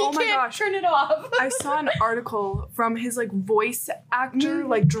 He Oh my can't gosh. turn it off. I saw an article from his like voice actor,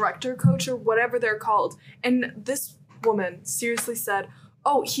 like director coach or whatever they're called. And this woman seriously said,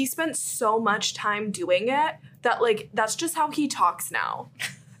 "Oh, he spent so much time doing it that like that's just how he talks now."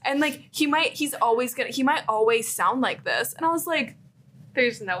 And like he might always sound like this. And I was like,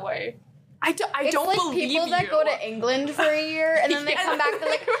 There's no way. I It's don't like believe people you. that go to England for a year and then they come back. They're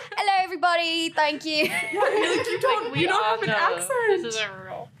like, "Hello, everybody. Thank you." Yeah, you're like, you don't We all have an know accent. This isn't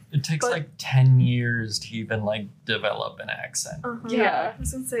real. It takes But- like 10 years to even like develop an accent. Uh-huh. Yeah. I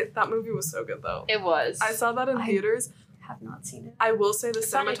was gonna say that movie was so good though. It was. I saw that in I- theaters. Have not seen it. I will say the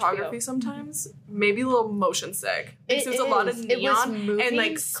It's on cinematography HBO. sometimes maybe a little motion sick. Because It there's a lot of is. It was neon moving and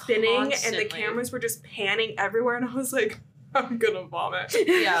like spinning and the constantly. cameras were just panning everywhere and I was like, I'm gonna vomit.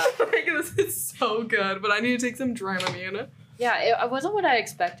 Yeah. Like this is so good, but I need to take some Dramamine. Yeah, it wasn't what I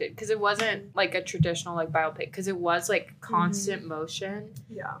expected because it wasn't like a traditional like biopic because it was like constant motion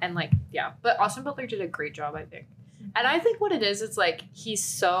Yeah. and like yeah. But Austin Butler did a great job, I think. And I think what it is, it's like he's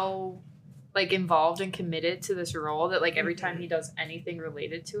so like involved and committed to this role that like every time he does anything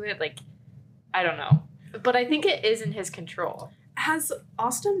related to it, like I don't know. But I think it is in his control. Has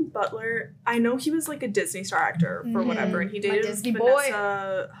Austin Butler, I know he was like a Disney star actor for Mhm. whatever, and he My dated Disney boy.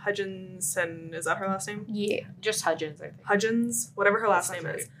 Vanessa Hudgenson, is that her last name? Yeah. Just Hudgens, I think. Hudgens, whatever her last That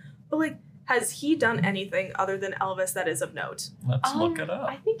name sounds is. But like, has he done anything other than Elvis that is of note? Let's look it up.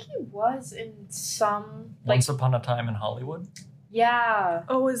 I think he was in some like Once Upon a Time in Hollywood? yeah.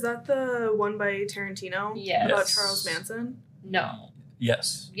 Oh, is that the one by Tarantino? Yes. About Yes. Charles Manson? No.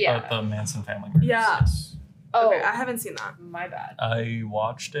 Yes. Yeah. About the Manson family murders. Yeah. Yes. Oh, Okay, I haven't seen that. my bad. I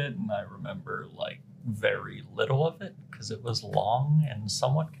watched it and I remember like very little of it because it was long and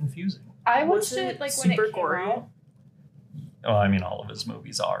somewhat confusing. I Was watched it it like when super it came gory? out. Oh, I mean, all of his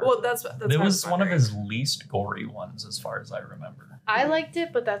movies are. Well, that's it what I was one of wondering. his least gory ones, as far as I remember. I liked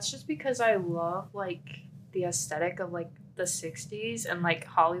it, but that's just because I love like the aesthetic of like the 60s and like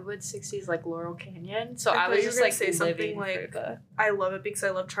Hollywood 60s, like Laurel Canyon. So I I thought was you were just gonna like say something living like- for the. I love it because I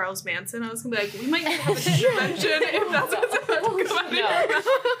love Charles Manson. I was gonna be like, we might need to have an intervention if that's what's about to come out of your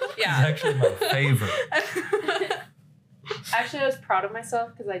mouth. He's actually my favorite. Actually, I was proud of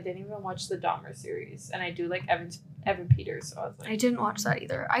myself because I didn't even watch the Dahmer series, and I do like Evan Peters. So I was like, I didn't watch that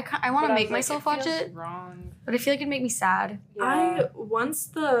either. I want but to I was make like, myself watch feels it, Wrong. but I feel like it'd make me sad. I once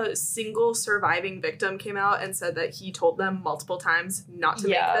the single surviving victim came out and said that he told them multiple times not to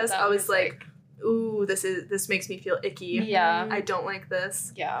make this. that I was like, ooh, this makes me feel icky. yeah, I don't like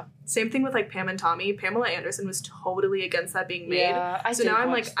this. yeah, Same thing with like Pam and Tommy. Pamela Anderson was totally against that being made. yeah. So now I'm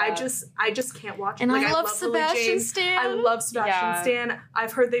like, I that. just can't watch it. And Like, I love Lily Sebastian James. Stan. I love Sebastian Yeah. Stan.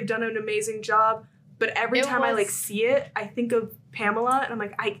 I've heard they've done an amazing job, but every It time I like was- see it, I think of Pamela, and I'm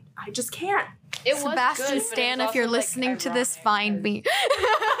like, I just can't. It was Sebastian good, but it Stan, was if you're also, like, listening to this, ironic find 'cause- me.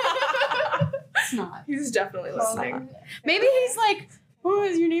 It's not. He's definitely listening. Maybe he's like, oh,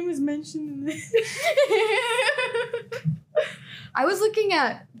 your name was mentioned in this. I was looking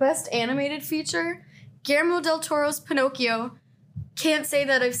at Best Animated Feature. Guillermo del Toro's Pinocchio can't say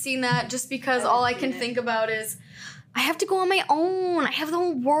that I've seen that just because I all I haven't can seen it. think about is I have to go on my own. I have the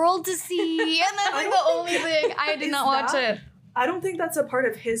whole world to see. And that's I like the don't only think thing. I did is not watch that- it. I don't think that's a part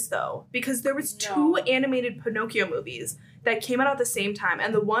of his though, because there was No. 2 animated Pinocchio movies that came out at the same time,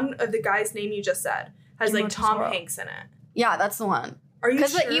 and the one of the guy's name you just said has Guillermo like del Tom Toro. Hanks in it. Yeah, that's the one. Are you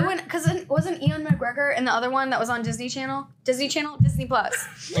Because sure? it wasn't Ewan McGregor in the other one that was on Disney Channel? Disney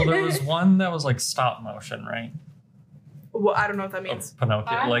Plus. Well, there was one that was like stop motion, right? Well, I don't know what that means. Of Pinocchio,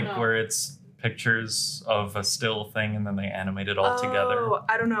 I don't like know. where it's pictures of a still thing and then they animate it all together. Oh,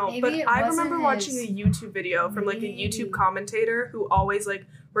 I don't know. Maybe but it I wasn't remember watching his. a YouTube video from like a Maybe. YouTube commentator who always like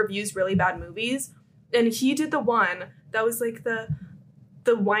reviews really bad movies. And he did the one that was like the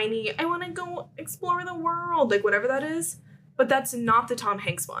whiny, I want to go explore the world, like whatever that is. But that's not the Tom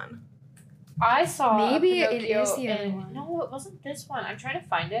Hanks one. I saw Maybe it Pinocchio is the other in- one. No, it wasn't this one. I'm trying to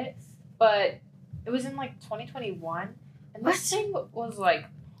find it, but it was in like 2021, and What? this thing was like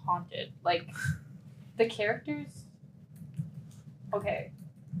haunted. Like the characters. Okay,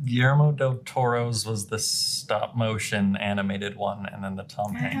 Guillermo del Toro's was the stop motion animated one, and then the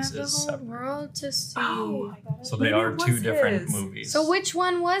Tom I Hanks have the is whole separate. world to see. Oh, I got it. So they Maybe are it two was different his. movies. So which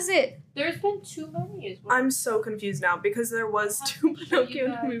one was it? There's been too many. Is what- I'm so confused now because there was I'll have 2 to show you Pinocchio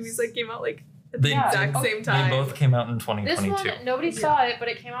guys. movies that came out like at the They- exact they- same They time. both came out in This 2022. one, nobody saw it, but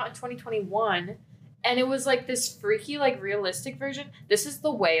it came out in 2021, and it was like this freaky, like realistic version. This is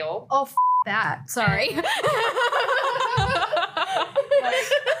the whale. Oh, that. Sorry.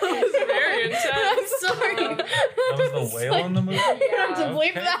 It's very intense. I'm sorry. That was the whale in the movie? You have to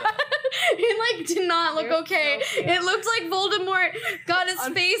bleep Okay. that. It like did not look You're okay. so cute. It looked like Voldemort got his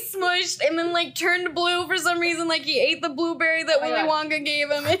face smushed and then like turned blue for some reason, like he ate the blueberry that Oh my Willy God. Wonka gave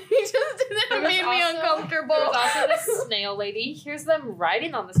him, and he just There it was made me also- uncomfortable. There was also this snail lady. Here's them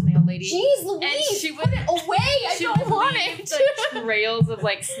riding on the snail lady. Jeez Louise, And she put it away. I She don't would want leave it. The trails of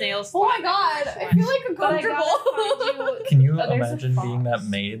like snails. Oh my flying god, over I the feel like But I uncomfortable. gotta find you. Can you Oh, there's a imagine being that fox.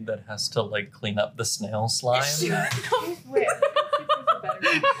 maid that has to like clean up the snail slime? Wait,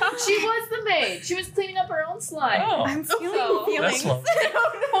 she was the maid. She was cleaning up her own slime. Oh, I'm feeling So- feelings. That's lovely. I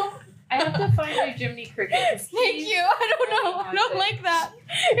don't know. I have to find you Jiminy Cricket. 'cause Thank he's- you. I don't know. I don't like that.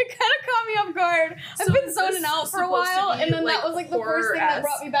 It kind of caught me off guard. So I've been is zoning this out for a supposed to while, be, and then that like, was like the first thing that horror-esque?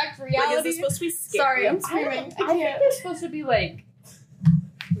 brought me back to Like, is reality. this supposed to be scary? Sorry, I'm I screaming. think it's supposed to be like.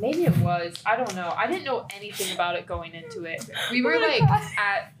 Maybe it was. I don't know. I didn't know anything about it going into it. We were Oh my like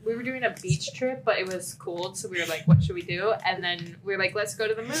God. we were doing a beach trip, but it was cold, so we were like, what should we do? And then we were like, let's go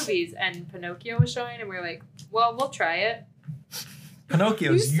to the movies. And Pinocchio was showing, and we were like, well, we'll try it.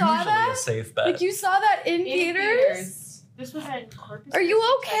 Pinocchio's You saw usually that? a safe bet. Like you saw that in theaters? This was in Corpus Are you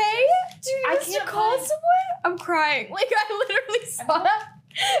Christi, okay? Texas. Do you I need to can't call find- someone? I'm crying. Like I literally saw that,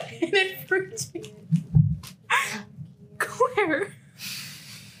 and it freaked me. Claire.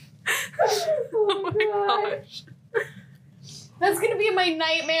 Oh my gosh. That's gonna be in my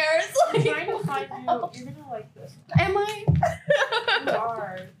nightmares. I'm Like, trying to find you. You're gonna like this. am I? You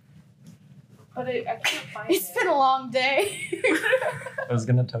are. But I can't find It's it. been a long day. I was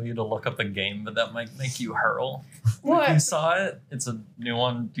gonna tell you to look up a game, but that might make you hurl. If you What? saw it, it's a new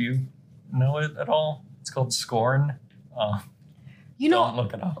one. Do you know it at all? It's called Scorn. You Don't know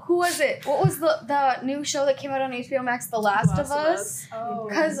look it up. who was it? What was the new show that came out on HBO Max? The Last of Us. Oh.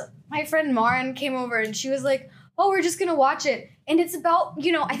 Because my friend Marin came over and she was like, "Oh, we're just gonna watch it," and it's about I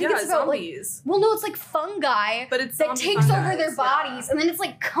think it's about like zombies. well, no, it's like fungi. But it's That zombie takes fungi, over their yeah. bodies, and then it's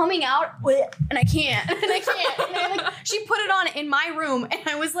like coming out, and I can't, and I can't. And I, like, she put it on in my room, and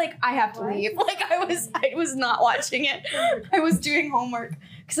I was like, I have to What? leave. Like I was not watching it. I was doing homework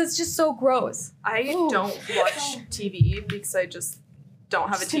because it's just so gross. I Ooh. don't watch TV because I just don't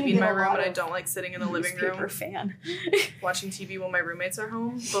have a Just didn't TV in get my a room lot and I of don't like sitting in the living Newspaper room fan. watching TV when my roommates are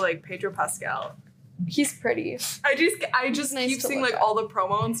home. But like Pedro Pascal, He's pretty. I just nice keep to seeing look like at. all the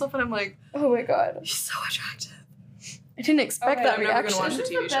promo and stuff, and I'm like, Oh my god, he's so attractive. I didn't expect Okay, that I'm never gonna reaction. watch This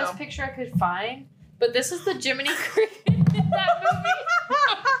the is TV the best show. picture I could find, but this is the Jiminy Cricket in that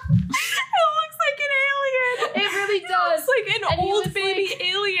movie. It looks like an alien. It really It does. looks like an And he old was, baby like-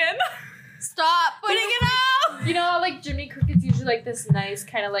 alien. Stop putting it out. You know how like Jiminy Cricket's usually like this nice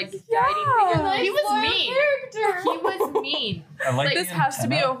kind of like guiding figure? Nice He was loyal mean. character. He was mean. I like Like, This the has to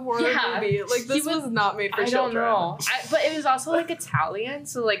be a antenna. horror Yeah. movie. Like this He was- was not made for I don't children. know. But it was also like Italian,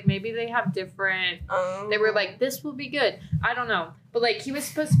 so like maybe they have different. They were like, this will be good. I don't know. But like he was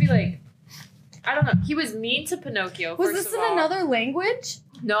supposed to be like, I don't know. He was mean to Pinocchio. Was first this of in all. another language?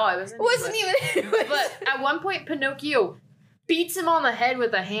 No, it wasn't. It wasn't even. But at one point, Pinocchio beats him on the head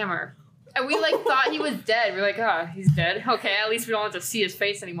with a hammer. And we like thought he was dead. We're like, oh, he's dead. Okay, at least we don't have to see his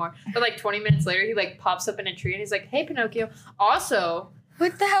face anymore. But like 20 minutes later, he like pops up in a tree and he's like, hey, Pinocchio. Also,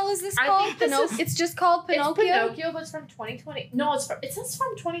 What the hell is this I called? think this is- It's just called Pinocchio? It's Pinocchio, but it's from 2020. No, it says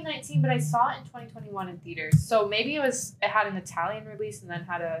from 2019, but I saw it in 2021 in theaters. So maybe it had an Italian release and then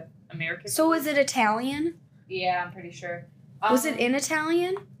had a American. So release. is it Italian? Yeah, I'm pretty sure. Was it in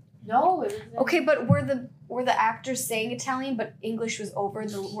Italian? No, it was in, Okay, but were the actors saying Italian, but English was over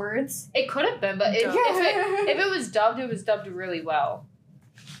the words? It could have been, but if it was dubbed, it was dubbed really well.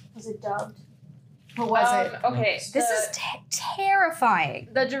 Was it dubbed? What was it? Okay, This is terrifying.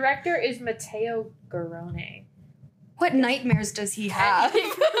 the director is Matteo Garrone. What nightmares does he have?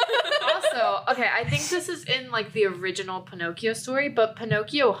 Also, okay, I think this is in like the original Pinocchio story, but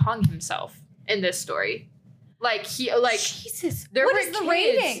Pinocchio hung himself in this story. Like Jesus. there What were is the kids,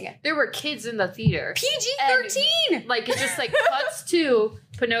 rating? There were kids in the theater. PG-13. Like it just like cuts to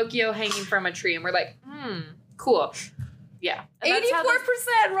Pinocchio hanging from a tree, and we're like, cool. Yeah. And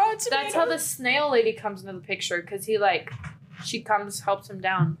 84% Rotten Tomatoes. That's how the snail lady comes into the picture, because she helps him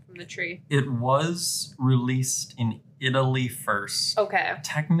down from the tree. It was released in Italy first. Okay.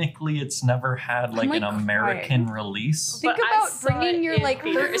 Technically, it's never had like I'm, an like, American release. Think But I about saw bringing it your in like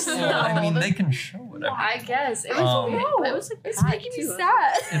theaters. personal. Well, I mean, they can show whatever. I guess it was. Um, it was like It's bad, making me too.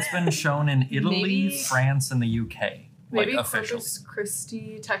 sad. It's been shown in Italy, Maybe- France, and the UK. Maybe Like officially. Corpus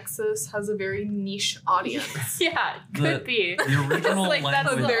Christi, Texas has a very niche audience. Yeah, could be. The original Like, that's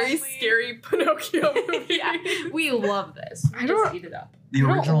A language. very Only- scary Pinocchio movie. Yeah, we love this. We I just don't- eat it up. The I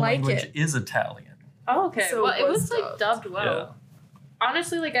don't original like language it. is Italian. Oh, okay. So well, it it was was like dubbed well. Yeah.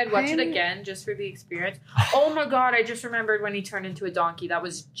 Honestly, like I'd watch it I'm- again just for the experience. Oh my god, I just remembered when he turned into a donkey. That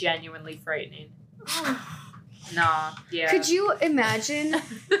was genuinely frightening. Nah, yeah. Could you imagine,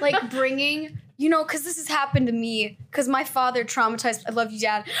 like, bringing, because this has happened to me, because my father traumatized, I love you,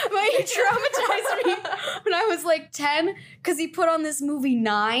 Dad, but he traumatized me when I was, like, 10, because he put on this movie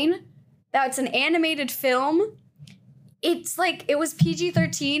 9, that's an animated film. It's, like, it was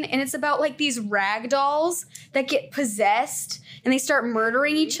PG-13, and it's about, like, these rag dolls that get possessed, and they start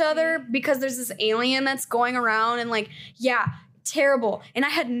murdering each other because there's this alien that's going around, and, like, yeah, terrible. And I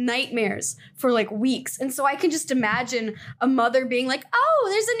had nightmares for like weeks. And so I can just imagine a mother being like, oh,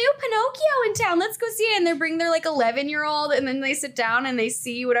 there's a new Pinocchio in town. Let's go see it. And they bring their like 11-year-old and then they sit down and they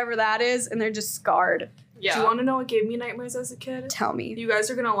see whatever that is and they're just scarred. Yeah. Do you want to know what gave me nightmares as a kid? Tell me. You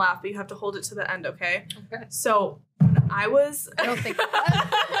guys are gonna laugh, but you have to hold it to the end, okay? Okay. So when I was I don't think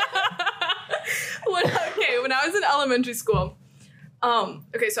when I was in elementary school,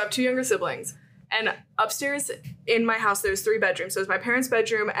 okay, so I have 2 younger siblings. And upstairs in my house, there's 3 bedrooms. So it was my parents'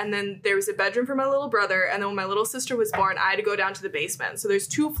 bedroom, and then there was a bedroom for my little brother. And then when my little sister was born, I had to go down to the basement. So there's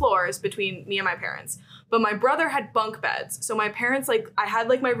 2 floors between me and my parents. But my brother had bunk beds. So my parents, I had,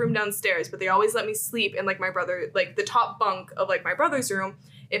 my room downstairs, but they always let me sleep in, my brother, the top bunk of, my brother's room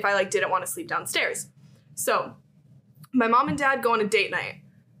if I, didn't want to sleep downstairs. So my mom and dad go on a date night.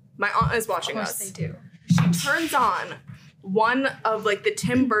 My aunt is watching Of us. course they do. She turns on one of the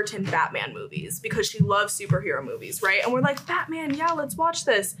Tim Burton Batman movies because she loves superhero movies, right? And we're like, Batman, yeah, let's watch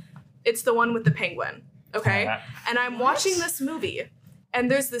this. It's the one with the penguin, okay? And I'm watching this movie, and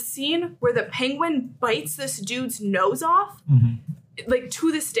there's the scene where the penguin bites this dude's nose off. Mm-hmm.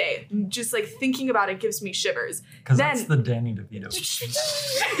 To this day, just thinking about it gives me shivers. Because Then- that's the Danny DeVito.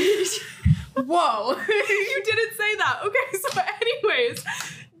 Whoa, you didn't say that. Okay, so anyways,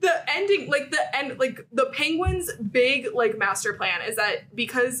 the ending, the penguin's big, master plan is that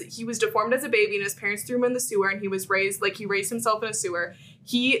because he was deformed as a baby and his parents threw him in the sewer and he was raised, he raised himself in a sewer,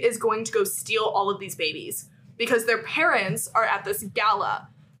 he is going to go steal all of these babies because their parents are at this gala,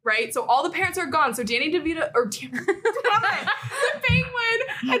 right? So all the parents are gone. So Danny DeVito, the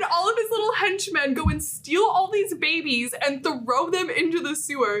penguin and all of his little henchmen go and steal all these babies and throw them into the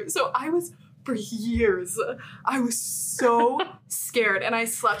sewer. So for years, I was so scared. And I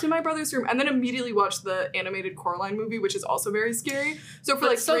slept in my brother's room and then immediately watched the animated Coraline movie, which is also very scary. So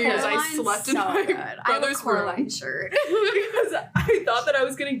for 3 years, I slept in my brother's Coraline room shirt. because I thought that I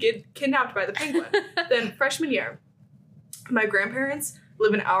was going to get kidnapped by the penguin. Then freshman year, my grandparents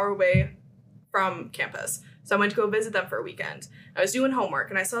live an hour away from campus. So I went to go visit them for a weekend. I was doing homework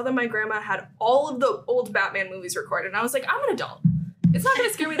and I saw that my grandma had all of the old Batman movies recorded. And I was like, I'm an adult. It's not going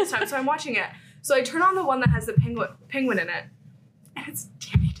to scare me this time, so I'm watching it. So I turn on the one that has the penguin in it, and it's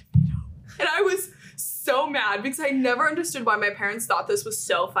Danny DeVito. And I was so mad because I never understood why my parents thought this was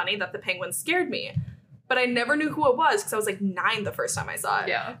so funny that the penguin scared me. but I never knew who it was because I was like 9 the first time I saw it.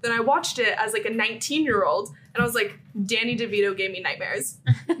 Yeah. Then I watched it as like a 19-year-old, and I was like, Danny DeVito gave me nightmares.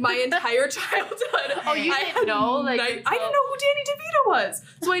 My entire childhood. Oh, you I didn't had know? Like, I until- didn't know who Danny DeVito was.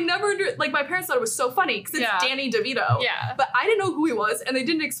 So I never, like, my parents thought it was so funny because it's Yeah. Danny DeVito. Yeah. But I didn't know who he was, and they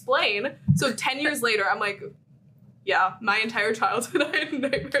didn't explain. So 10 years later, I'm like, yeah, my entire childhood I had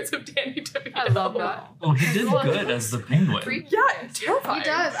nightmares of Danny DeVito. I love that. Oh, he did good as the penguin. Yeah, terrifying. He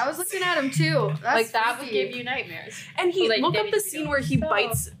does. I was looking at him too. That's Like, that would freaky. give you nightmares. And he Like, look Danny up the DeVito. scene where he So-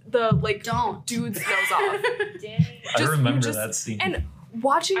 bites the like Don't. dude's nose off. Danny. I Just- remember just- that scene. And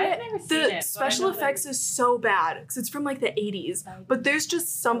watching I've it, never seen the it, but I special know that effects is so bad because it's from like the 80s. But there's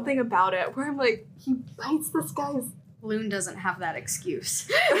just something about it where I'm like, he bites this guy's. Loon doesn't have that excuse.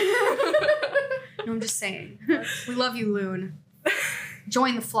 No, I'm just saying. We love you, Loon.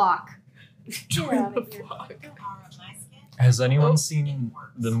 Join the flock. Join the flock. Has anyone seen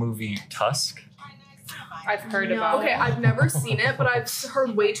the movie Tusk? I've heard No. about Okay, it. I've never seen it, but I've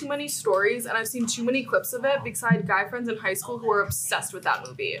heard way too many stories and I've seen too many clips of it because I had guy friends in high school who were obsessed with that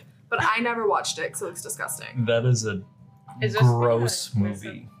movie. But I never watched it because it looks disgusting. That is a Is this gross good?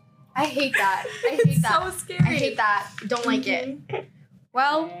 movie. I hate that. I hate It's that. so scary. I hate that. Don't like it.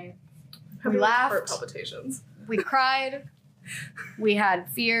 Well, Okay. Having, we like, heart laughed. palpitations. we cried. We had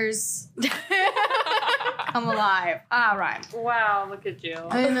fears. Come alive. All right. Wow, look at you.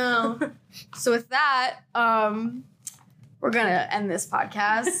 I know. So with that, we're gonna end this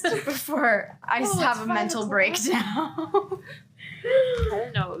podcast before I Oh, have it's a 5 mental o'clock. breakdown. I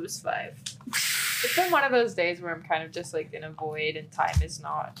didn't know it was 5. It's been one of those days where I'm kind of just like in a void and time is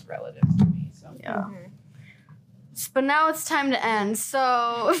not relative to me. So Yeah. But now it's time to end.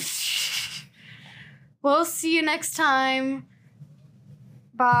 So we'll see you next time.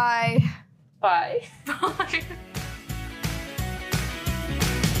 Bye. bye. Bye.